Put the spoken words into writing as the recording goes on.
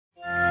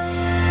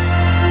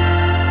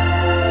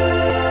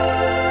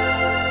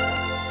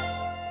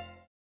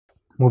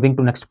Moving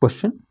to next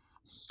question.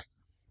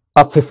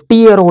 A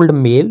 50-year-old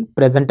male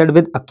presented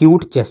with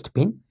acute chest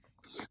pain.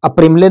 A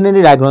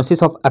preliminary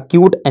diagnosis of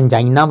acute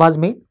angina was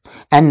made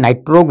and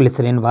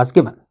nitroglycerine was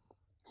given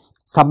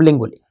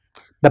sublingually.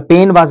 The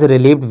pain was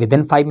relieved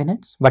within 5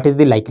 minutes. What is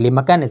the likely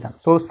mechanism?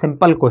 So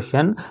simple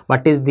question,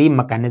 what is the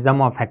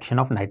mechanism of action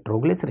of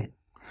nitroglycerine?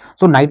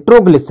 So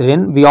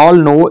nitroglycerine, we all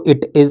know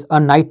it is a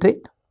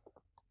nitrate,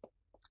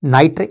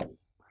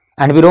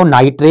 and we know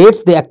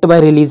nitrates, they act by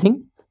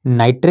releasing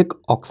nitric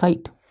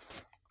oxide.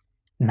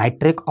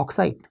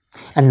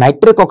 And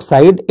nitric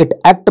oxide, it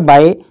act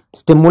by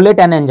stimulate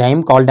an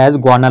enzyme called as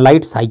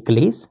guanylate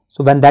cyclase.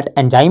 So when that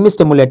enzyme is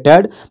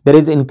stimulated, there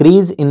is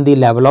increase in the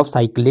level of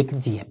cyclic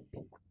GMP.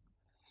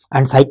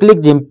 And cyclic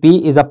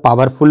GMP is a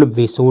powerful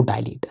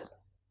vasodilator.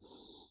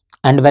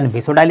 And when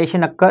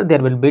vasodilation occurs,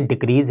 there will be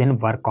decrease in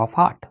work of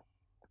heart.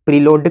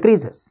 Preload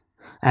decreases.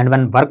 And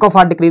when work of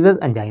heart decreases,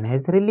 angina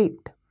is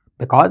relieved.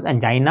 Because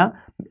angina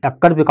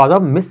occurs because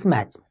of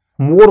mismatch.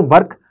 More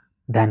work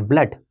than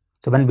blood.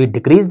 So when we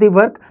decrease the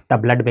work, the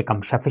blood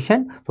becomes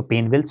sufficient, so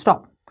pain will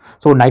stop.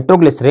 So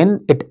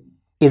nitroglycerin, it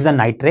is a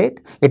nitrate.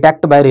 It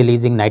acts by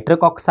releasing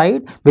nitric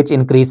oxide, which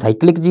increase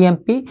cyclic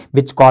GMP,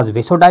 which cause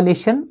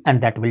vasodilation,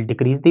 and that will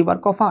decrease the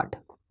work of heart.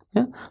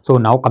 Yeah? So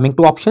now coming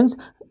to options,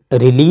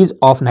 release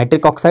of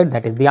nitric oxide,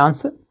 that is the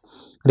answer.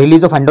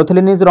 Release of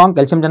endothelin is wrong.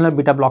 Calcium channel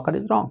beta blocker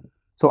is wrong.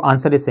 So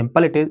answer is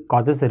simple. It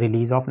causes the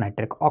release of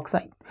nitric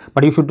oxide.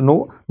 But you should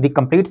know the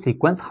complete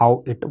sequence,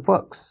 how it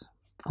works.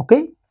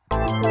 Okay.